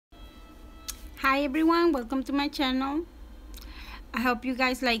Hi everyone, welcome to my channel. I hope you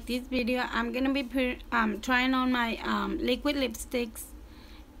guys like this video. I'm gonna be trying on my liquid lipsticks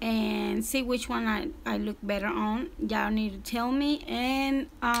and see which one I look better on. Y'all need to tell me, and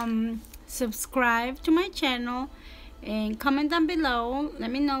subscribe to my channel and comment down below. Let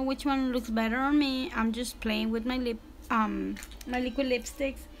me know which one looks better on me. I'm just playing with my my liquid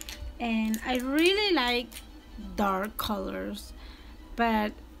lipsticks, and I really like dark colors,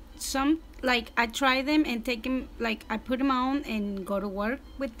 but some, like, I try them and take them, like I put them on and go to work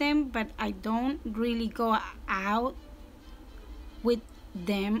with them, but I don't really go out with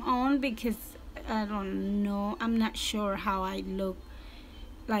them on because I don't know, I'm not sure how I look.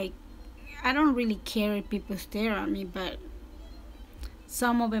 Like, I don't really care if people stare at me, but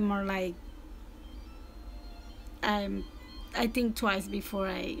some of them are like, I think twice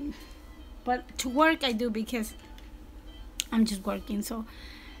before but to work I do because I'm just working. So,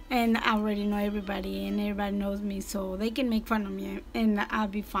 and I already know everybody and everybody knows me, so they can make fun of me and I'll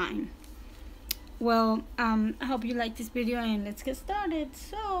be fine. Well, I hope you like this video and let's get started.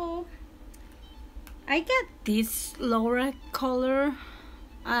 So I got this Laura color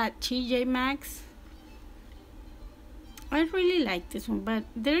at TJ Maxx. I really like this one, but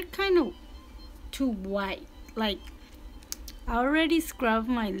they're kind of too white. Like, I already scrubbed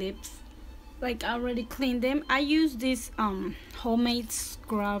my lips, like I already cleaned them. I use this homemade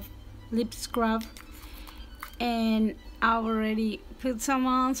lip scrub, and I already put some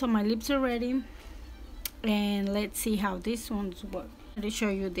on, so my lips are ready. And let's see how this one's work. Let me show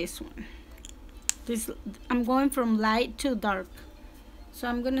you this one. I'm going from light to dark, so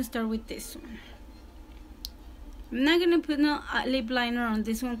I'm gonna start with this one. I'm not gonna put no lip liner on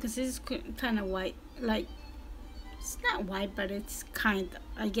this one because this is kind of white. Like, it's not white, but it's kind of,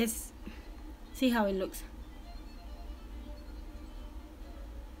 I guess. See how it looks.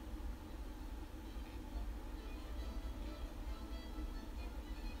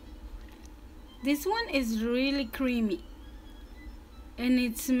 This one is really creamy and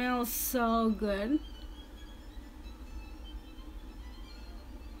it smells so good.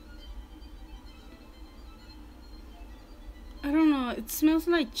 I don't know, it smells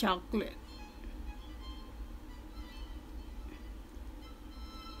like chocolate.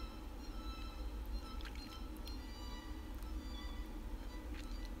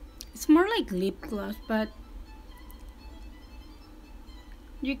 It's more like lip gloss, but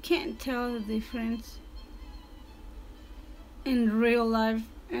you can't tell the difference in real life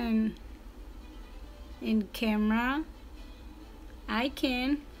and in camera. I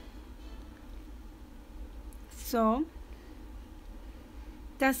can. So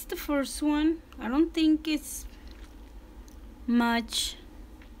that's the first one. I don't think it's much.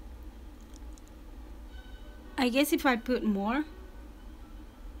 I guess if I put more,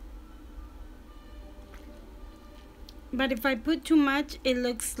 but if I put too much, it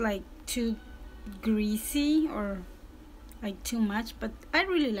looks like too greasy or like too much. But I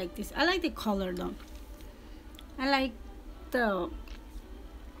really like this. I like the color though. I like the,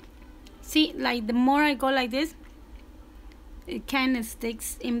 see, like the more I go like this, it kind of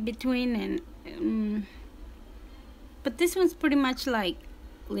sticks in between. And but this one's pretty much like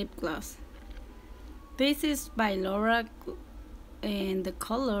lip gloss. This is by Laura, and the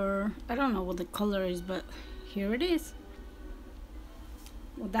color, I don't know what the color is, but here it is.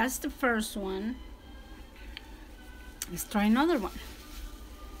 Well, that's the first one. Let's try another one.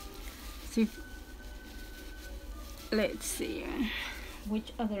 Let's see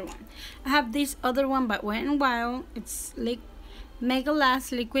which other one. I have this other one by Wet n Wild. It's Mega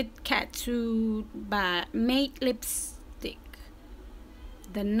Last Liquid Catsuit by Matte Lipstick.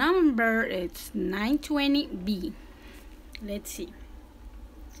 The number is 920B. Let's see.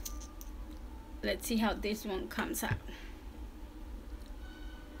 Let's see how this one comes out.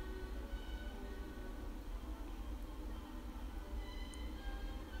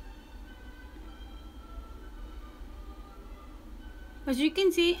 As you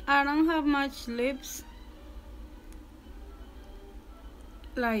can see, I don't have much lips.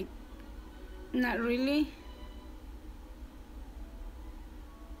 Like, not really.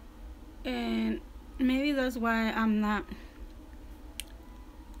 And maybe that's why I'm not.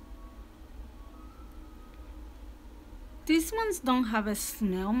 These ones don't have a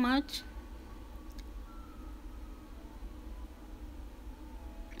smell much.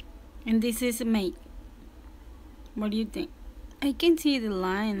 And this is Matte. What do you think? I can see the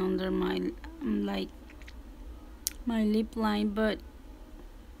line under my, like, my lip line, but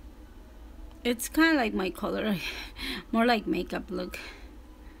it's kind of like my color. More like makeup look.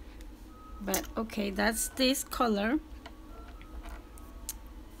 But okay, that's this color.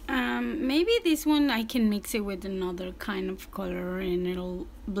 Maybe this one I can mix it with another kind of color and it'll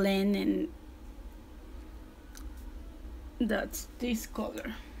blend, and that's this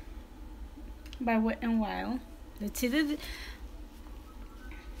color by Wet n Wild. Let's see that.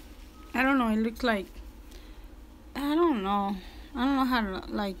 I don't know, it looks like, I don't know how to,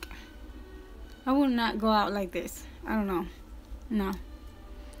 like, I would not go out like this. I don't know. No,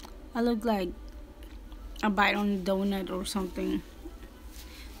 I look like a bite on a donut or something.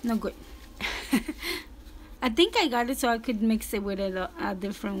 No good. I think I got it so I could mix it with a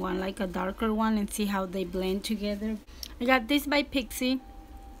different one, like a darker one, and see how they blend together. I got this by Pixie.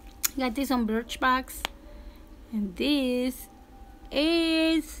 Got this on Birchbox, and this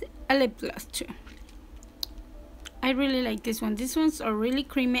is a lip gloss too. I really like this one. These ones are really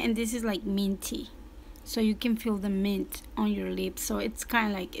creamy, and this is like minty, so you can feel the mint on your lips. So it's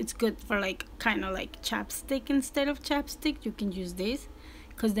kind of like, it's good for like kind of like chapstick. Instead of chapstick, you can use this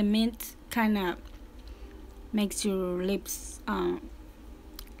because the mint kind of makes your lips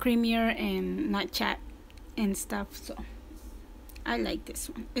creamier and not chapped and stuff. So I like this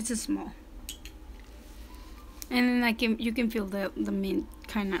one. It's a small, and then you can feel the mint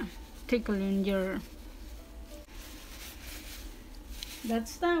kind of tickling your.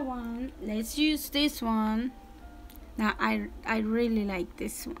 That's that one. Let's use this one. Now I really like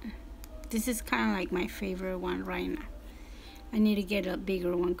this one. This is kind of like my favorite one right now. I need to get a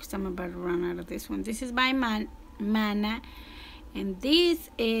bigger one because I'm about to run out of this one. This is by Mana, and this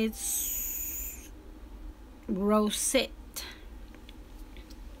is Rosette.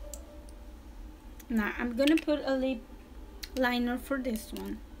 Now I'm gonna put a lip liner for this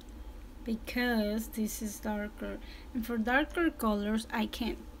one because this is darker, and for darker colors I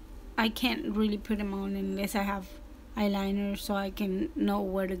can't really put them on unless I have eyeliner, so I can know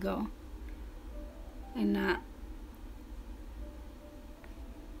where to go and not.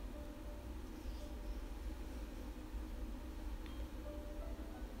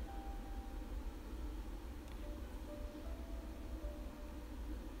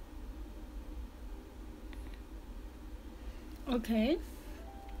 Okay,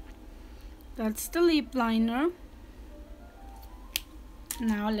 that's the lip liner.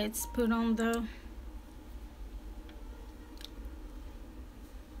 Now let's put on the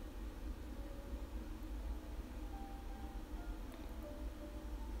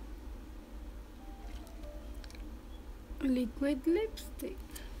liquid lipstick.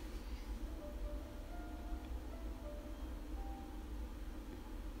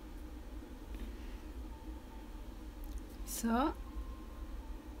 So,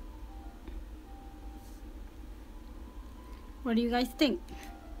 what do you guys think?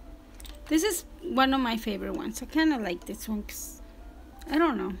 This is one of my favorite ones. I kind of like this one because, I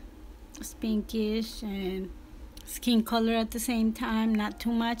don't know, it's pinkish and skin color at the same time. Not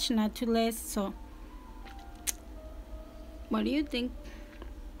too much, not too less. So, what do you think?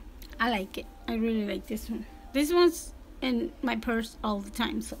 I like it. I really like this one. This one's in my purse all the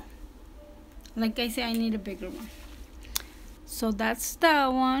time. So, like I said, I need a bigger one. So that's that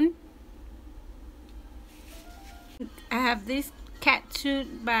one. I have this cat suit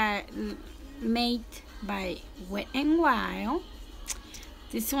made by Wet n Wild.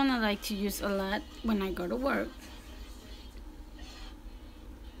 This one I like to use a lot when I go to work.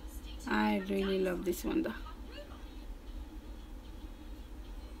 I really love this one though.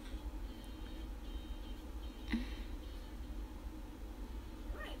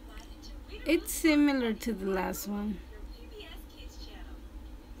 It's similar to the last one.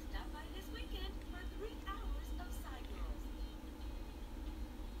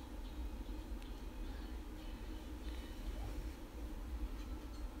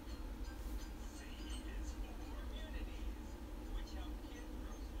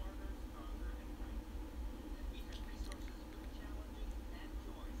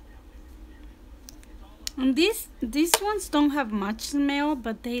 And these ones don't have much smell,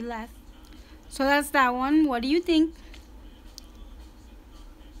 but they last. So that's that one. What do you think?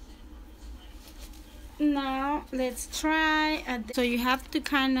 Now let's try. So you have to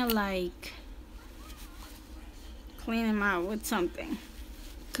kind of like clean them out with something,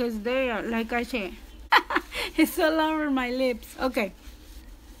 because they are, like I said, it's all over my lips. Okay,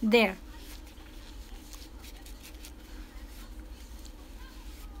 there.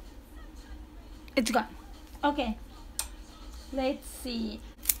 It's gone. Okay, let's see.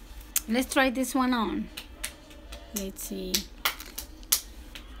 Let's try this one on. Let's see.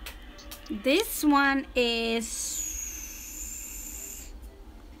 This one is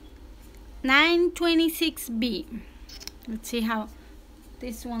 926B. Let's see how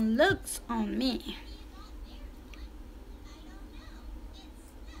this one looks on me.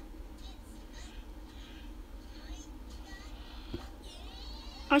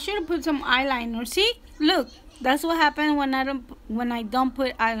 I should have put some eyeliner. See? Look. That's what happens when I don't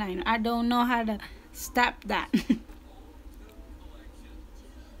put eyeliner. I don't know how to stop that.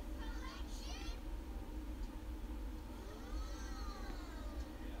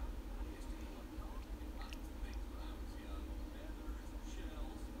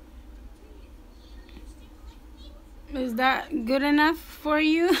 Is that good enough for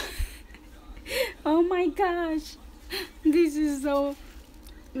you? Oh my gosh. This is so...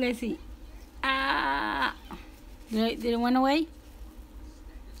 Let's see. Ah. Did it went away?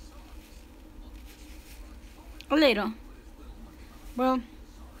 A little. Well.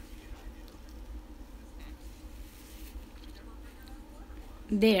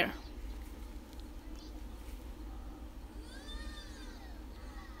 There.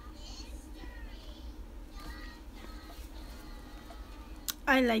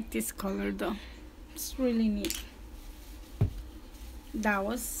 I like this color though. It's really neat. That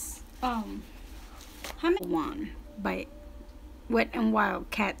was how many one by Wet and Wild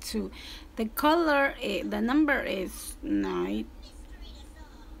Cat 2. The color the number is 9.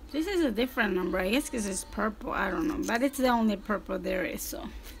 This is a different number, I guess, because it's purple. I don't know, but it's the only purple there is. So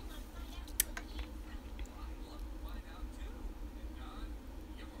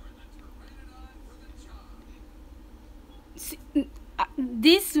see,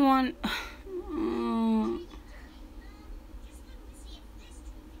 this one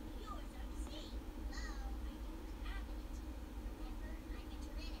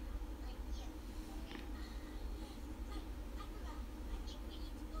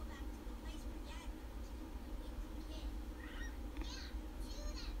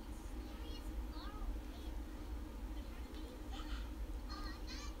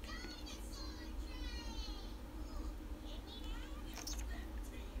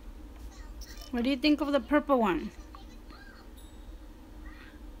what do you think of the purple one?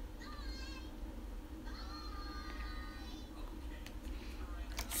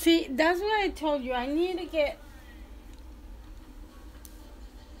 See, that's what I told you. I need to get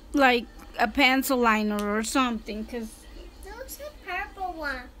like a pencil liner or something, because Looks the purple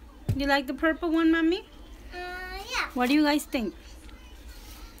one. you like the purple one, mommy? Yeah. What do you guys think?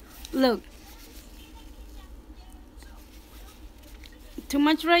 Look, too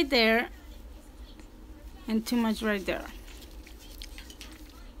much right there and too much right there.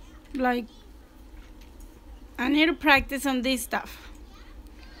 Like, I need to practice on this stuff.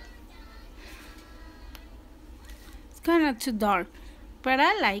 It's kind of too dark, but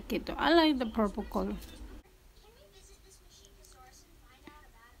I like it though. I like the purple color. Can we visit this Machikosaurus and find out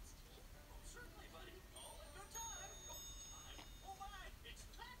about its teeth? Certainly, buddy. All in good time. Oh my, it's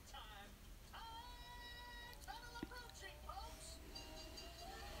that time. Tunnel approaching, folks.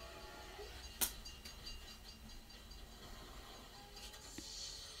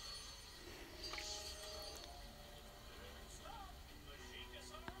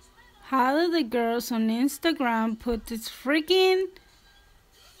 How do the girls on Instagram put this freaking...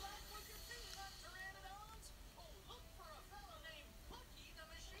 Good luck with your feet up, Pteranodons. Oh, look for a fellow named Bucky the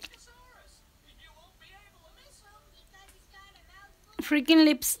Machikosaurus. You won't be able to miss him. Because he's got a mouth. freaking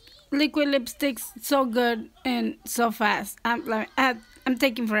liquid lipsticks so good and so fast. I'm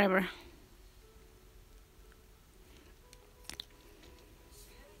taking forever.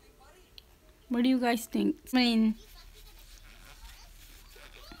 What do you guys think? I mean,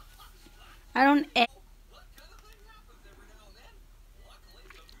 I don't. That kind of thing happens every now and then. Luckily,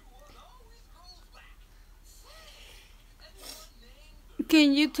 the new one always grows back. Anyone named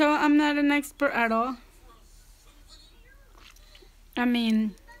Can you tell I'm not an expert at all? I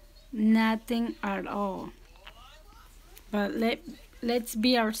mean, nothing at all. But let's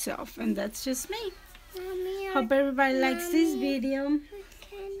be ourselves, and that's just me. Mommy, Hope everybody likes this video.